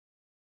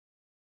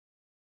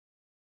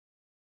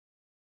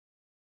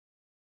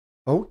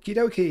Okie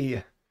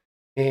dokie.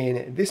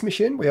 In this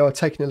mission, we are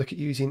taking a look at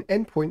using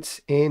endpoints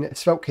in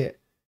SvelteKit.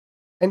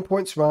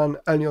 Endpoints run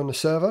only on the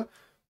server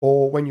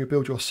or when you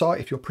build your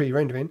site if you're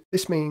pre-rendering.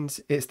 This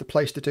means it's the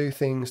place to do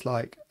things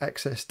like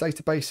access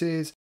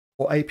databases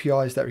or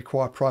APIs that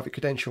require private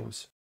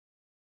credentials.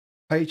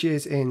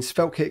 Pages in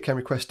SvelteKit can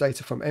request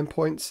data from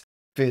endpoints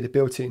via the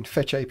built-in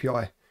fetch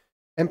API.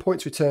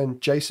 Endpoints return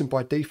JSON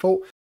by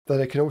default, though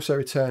they can also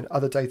return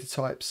other data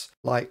types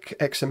like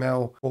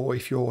XML or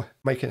if you're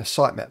making a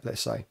sitemap,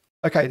 let's say.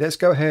 Okay, let's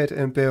go ahead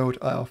and build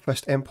our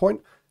first endpoint.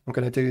 I'm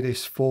going to do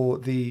this for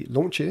the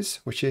launches,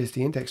 which is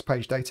the index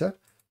page data.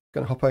 I'm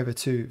going to hop over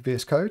to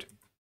VS Code.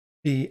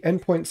 The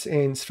endpoints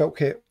in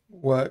SvelteKit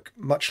work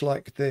much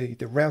like the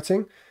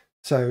routing.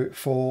 So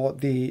for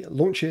the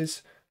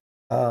launches,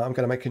 I'm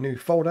going to make a new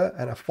folder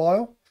and a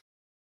file.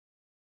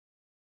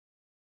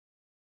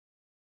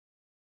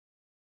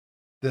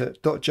 The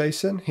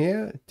 .json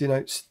here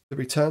denotes the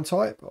return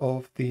type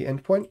of the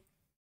endpoint.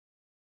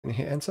 I'm going to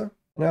hit enter.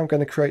 Now I'm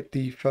going to create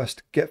the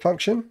first get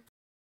function.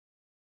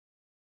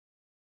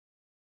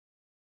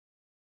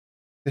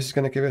 This is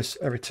going to give us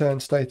a return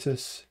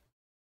status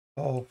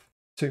of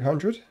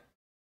 200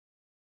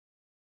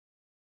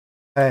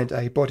 and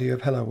a body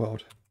of hello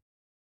world.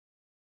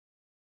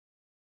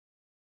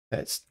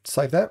 Let's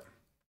save that.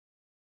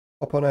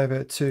 Hop on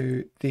over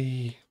to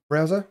the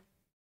browser.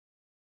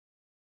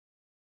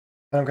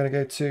 And I'm going to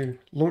go to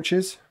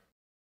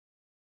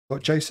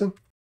launches.json.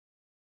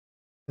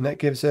 And that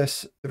gives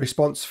us the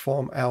response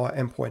from our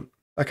endpoint.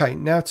 Okay,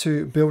 now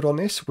to build on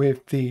this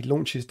with the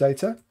launches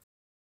data.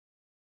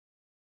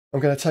 I'm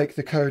going to take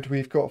the code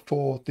we've got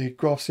for the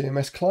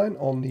GraphCMS client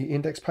on the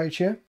index page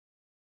here.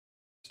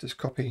 Just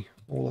copy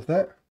all of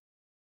that.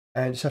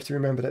 And just have to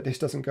remember that this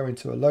doesn't go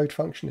into a load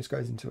function, this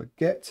goes into a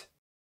get.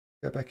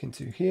 Go back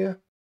into here,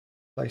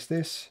 place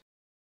this.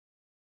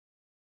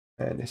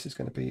 And this is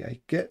going to be a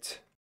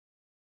get.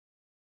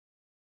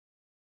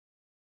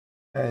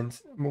 And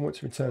we want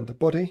to return the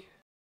body.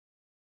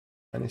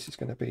 And this is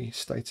going to be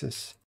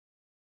status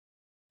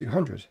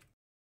 200.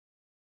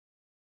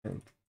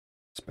 And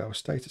spell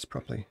status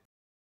properly.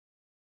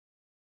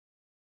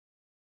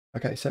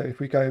 Okay, so if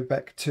we go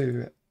back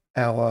to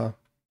our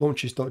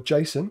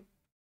launches.json,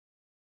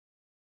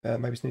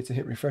 maybe just need to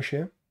hit refresh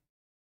here.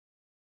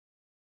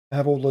 I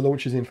have all the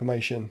launches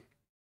information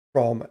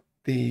from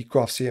the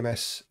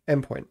GraphCMS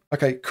endpoint.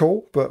 Okay,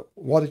 cool, but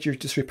why did you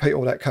just repeat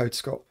all that code,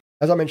 Scott?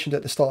 As I mentioned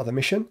at the start of the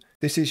mission,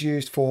 this is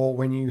used for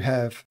when you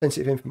have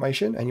sensitive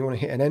information and you want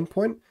to hit an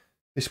endpoint.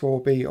 This will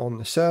be on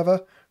the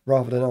server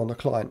rather than on the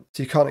client.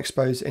 So you can't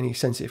expose any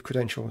sensitive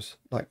credentials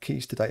like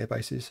keys to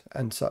databases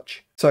and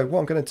such. So what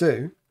I'm going to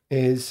do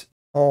is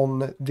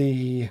on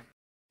the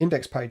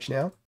index page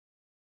now,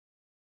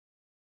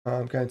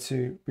 I'm going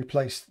to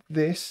replace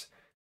this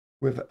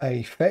with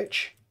a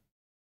fetch.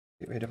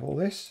 Get rid of all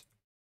this.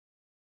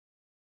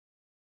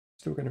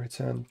 Still going to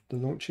return the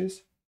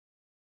launches.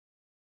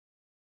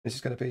 This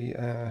is going to be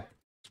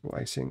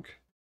async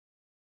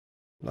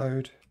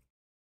load.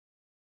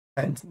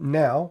 And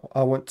now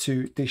I want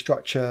to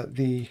destructure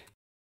the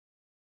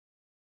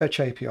fetch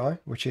API,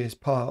 which is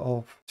part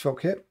of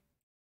SvelteKit.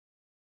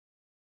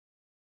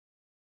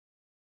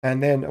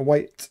 And then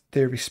await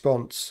the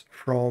response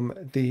from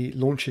the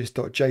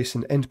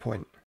launches.json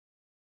endpoint.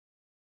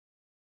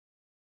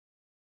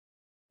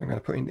 I'm going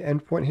to put in the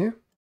endpoint here.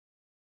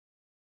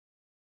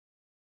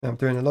 Now I'm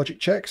doing a logic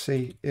check,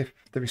 see if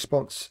the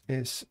response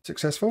is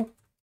successful.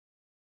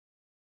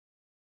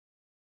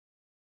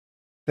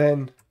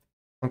 Then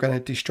I'm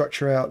going to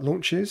destructure out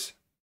launches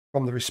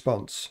from the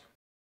response.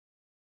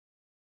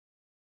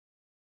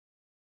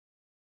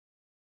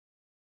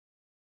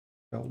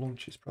 Spell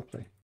launches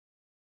properly.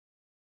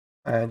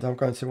 And I'm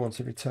going to want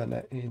to return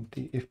that in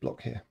the if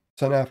block here.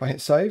 So now if I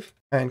hit save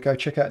and go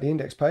check out the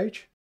index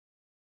page,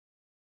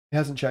 it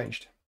hasn't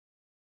changed.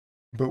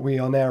 But we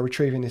are now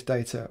retrieving this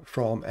data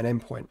from an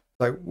endpoint.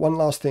 So one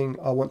last thing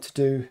I want to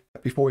do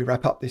before we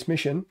wrap up this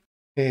mission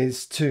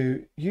is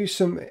to use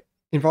some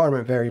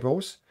environment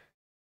variables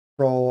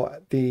for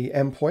the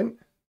endpoint.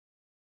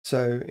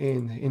 So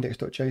in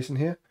index.json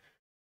here,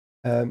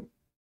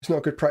 it's not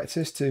a good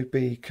practice to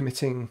be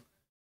committing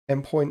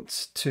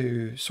endpoints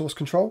to source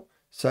control.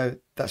 So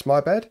that's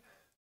my bad.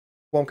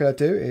 What I'm going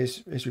to do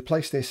is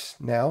replace this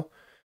now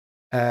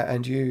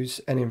and use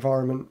an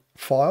environment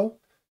file.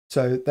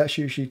 So that's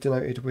usually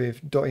denoted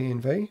with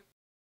 .env.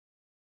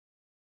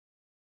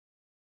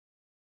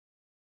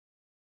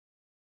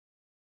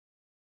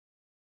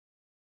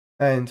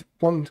 And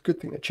one good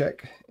thing to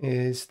check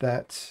is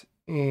that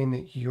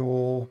in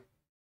your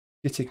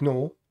git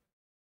ignore,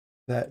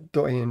 that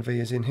 .env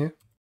is in here.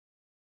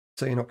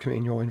 So you're not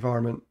committing your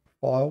environment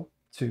file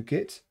to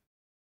git.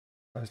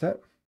 Close that.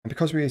 And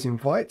because we're using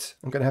vite,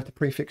 I'm going to have to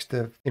prefix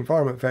the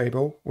environment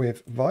variable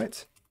with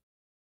vite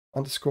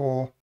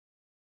underscore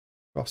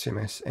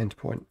GraphCMS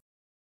endpoint.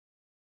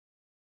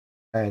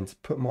 And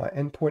put my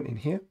endpoint in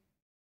here.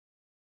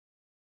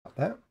 Like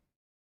that.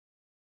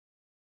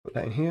 Put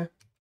that in here.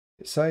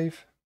 Hit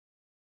save.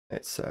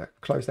 Let's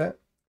close that.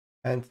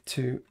 And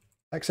to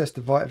access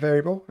the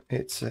variable.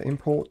 It's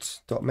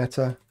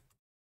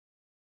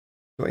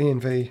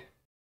imports.meta.env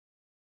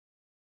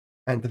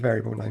and the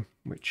variable name,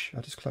 which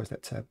I'll just close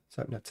that tab.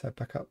 So open that tab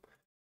back up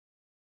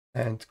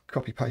and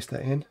copy paste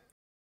that in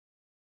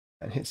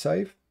and hit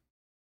save.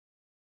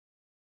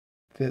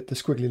 The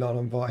squiggly line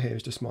on var here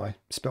is just my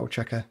spell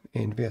checker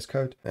in VS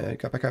Code.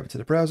 Go back over to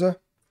the browser.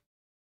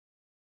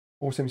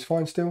 All seems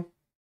fine still.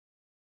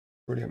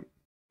 Brilliant.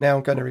 Now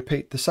I'm going to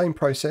repeat the same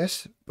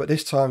process, but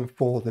this time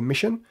for the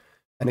mission.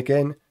 And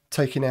again,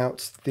 taking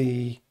out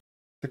the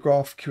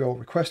GraphQL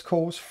request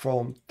calls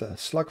from the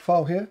slug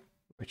file here,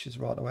 which is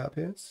right the way up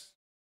here. It's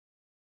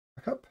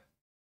back up.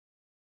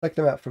 Take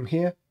them out from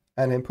here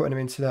and then putting them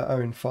into their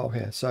own file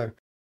here. So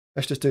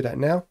let's just do that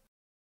now.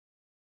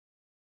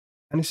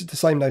 And this is the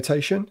same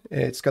notation.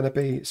 It's going to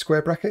be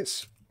square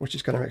brackets, which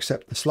is going to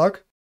accept the slug.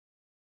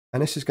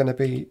 And this is going to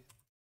be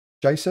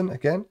JSON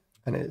again,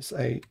 and it's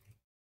a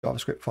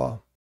JavaScript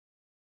file.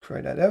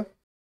 Create that there.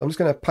 I'm just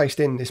going to paste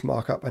in this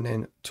markup and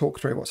then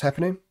talk through what's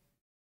happening.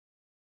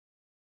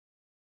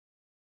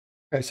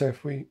 Okay, so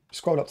if we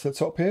scroll up to the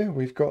top here,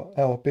 we've got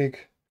our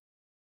big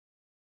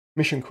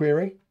mission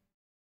query.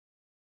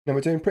 Now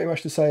we're doing pretty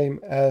much the same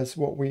as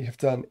what we have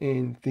done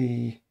in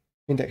the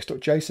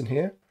index.json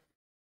here.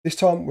 This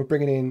time we're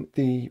bringing in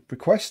the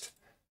request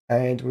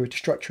and we're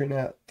destructuring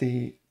out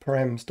the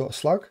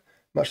params.slug,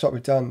 much like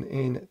we've done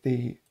in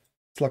the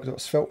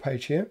slug.svelte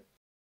page here.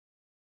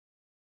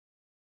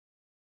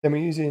 Then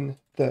we're using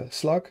the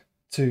slug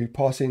to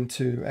pass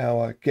into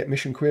our get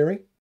mission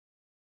query.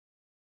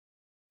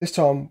 This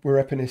time we're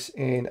wrapping this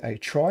in a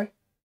try,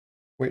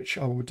 which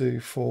I will do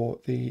for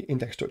the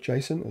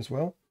index.json as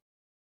well.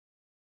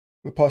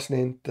 We're passing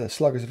in the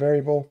slug as a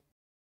variable,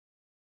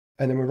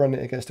 and then we're running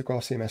it against the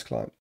GraphCMS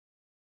client.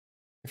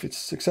 If it's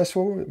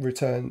successful,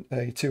 return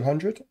a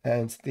 200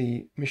 and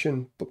the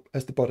mission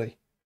as the body.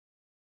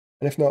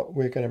 And if not,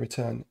 we're going to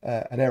return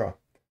an error.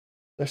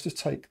 Let's just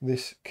take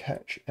this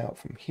catch out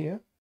from here.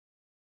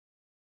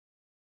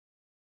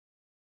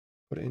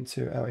 Put it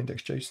into our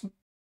index.json.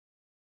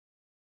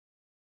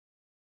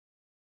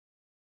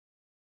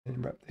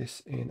 And wrap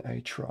this in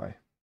a try.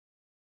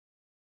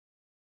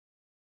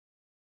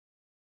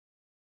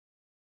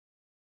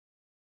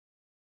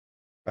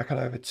 Back on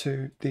over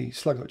to the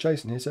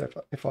slug.json here. So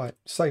if I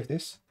save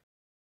this,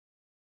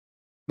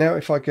 now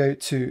if I go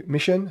to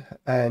mission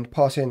and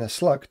pass in a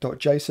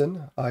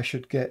slug.json, I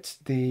should get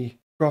the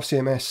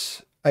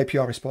GraphCMS API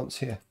response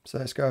here. So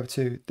let's go over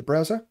to the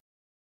browser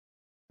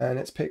and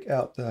let's pick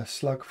out the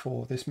slug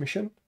for this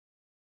mission.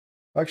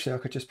 Actually, I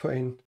could just put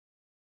in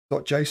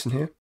 .json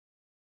here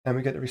and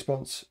we get the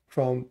response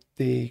from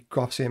the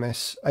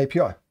GraphCMS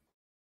API.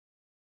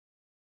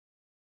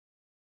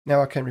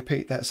 Now I can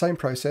repeat that same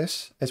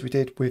process as we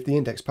did with the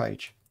index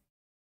page.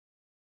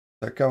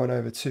 So going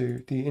over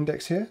to the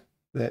index here,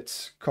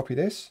 let's copy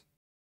this.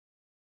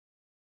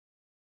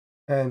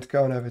 And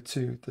going over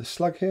to the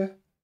slug here,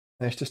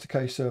 and it's just a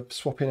case of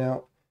swapping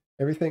out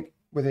everything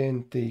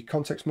within the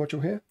context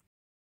module here,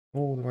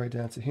 all the way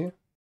down to here.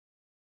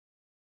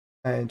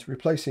 And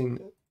replacing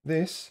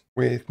this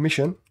with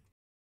mission,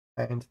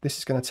 and this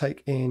is going to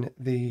take in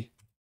the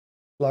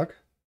slug.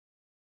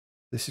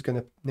 This is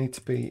going to need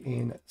to be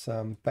in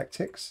some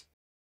backticks,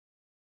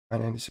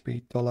 and then this will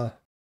be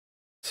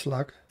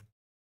 $slug,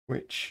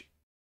 which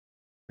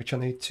I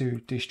need to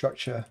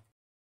destructure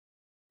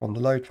on the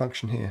load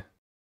function here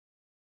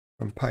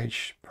from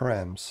page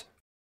params.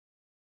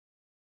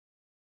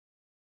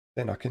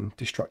 Then I can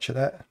destructure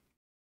that,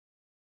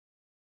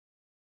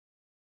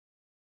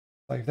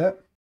 save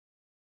that,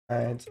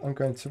 and I'm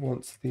going to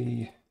want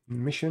the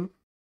mission.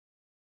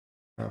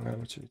 I'm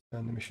going to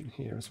return the mission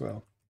here as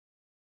well.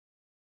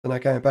 Then I'm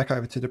going back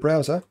over to the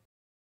browser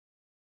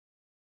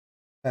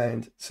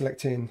and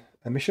selecting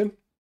a mission.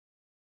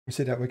 We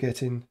see that we're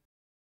getting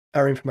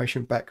our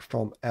information back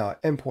from our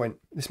endpoint.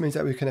 This means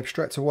that we can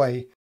abstract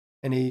away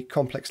any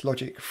complex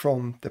logic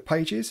from the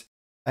pages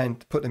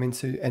and put them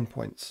into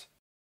endpoints.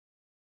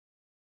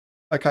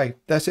 Okay,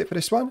 that's it for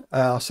this one.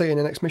 I'll see you in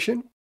the next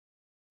mission.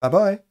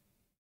 Bye-bye.